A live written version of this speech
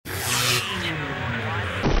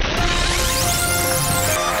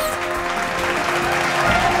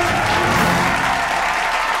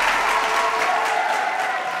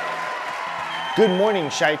Good morning,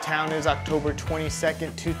 Chi-Town. It is October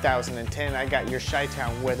 22nd, 2010. I got your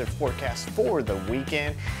Chi-Town weather forecast for the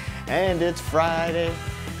weekend. And it's Friday,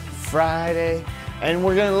 and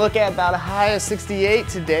we're gonna look at about a high of 68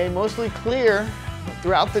 today, mostly clear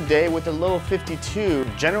throughout the day with a low of 52.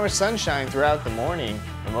 Generous sunshine throughout the morning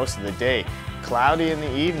and most of the day. Cloudy in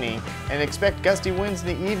the evening, and expect gusty winds in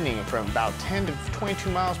the evening from about 10 to 22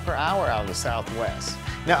 miles per hour out of the southwest.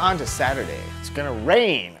 Now on to Saturday. It's gonna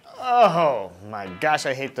rain. Oh my gosh,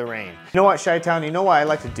 I hate the rain. You know what, Chi-Town, you know what I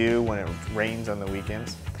like to do when it rains on the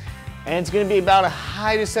weekends? And it's gonna be about a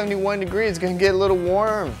high to 71 degrees. It's gonna get a little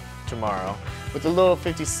warm tomorrow with a low of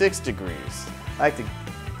 56 degrees. I like to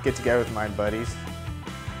get together with my buddies,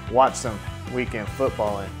 watch some weekend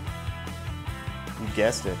football, and you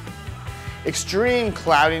guessed it. Extreme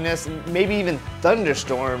cloudiness, and maybe even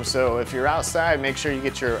thunderstorms, so if you're outside, make sure you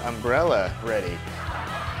get your umbrella ready.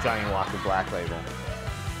 Jonnie Walker Black Label.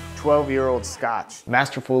 12-year-old Scotch.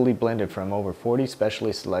 Masterfully blended from over 40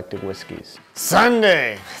 specially selected whiskeys.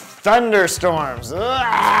 Sunday, thunderstorms.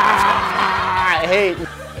 I hate.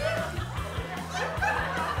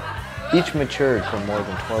 Each matured for more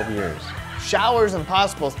than 12 years. Showers and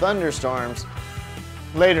possible thunderstorms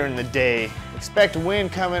later in the day. Expect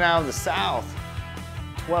wind coming out of the south.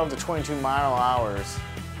 12 to 22 mile hours.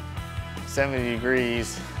 70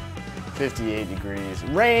 degrees, 58 degrees.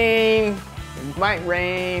 Rain. It might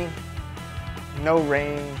rain, no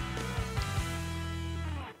rain.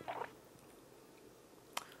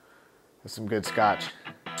 That's some good scotch.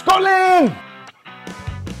 Scotland!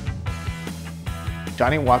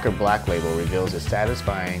 Jonnie Walker Black Label reveals a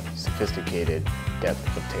satisfying, sophisticated depth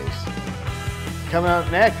of taste. Coming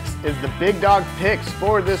up next is the Big Dog Picks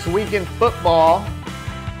for this weekend football.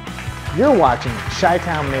 You're watching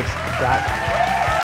Chi-Town Mix.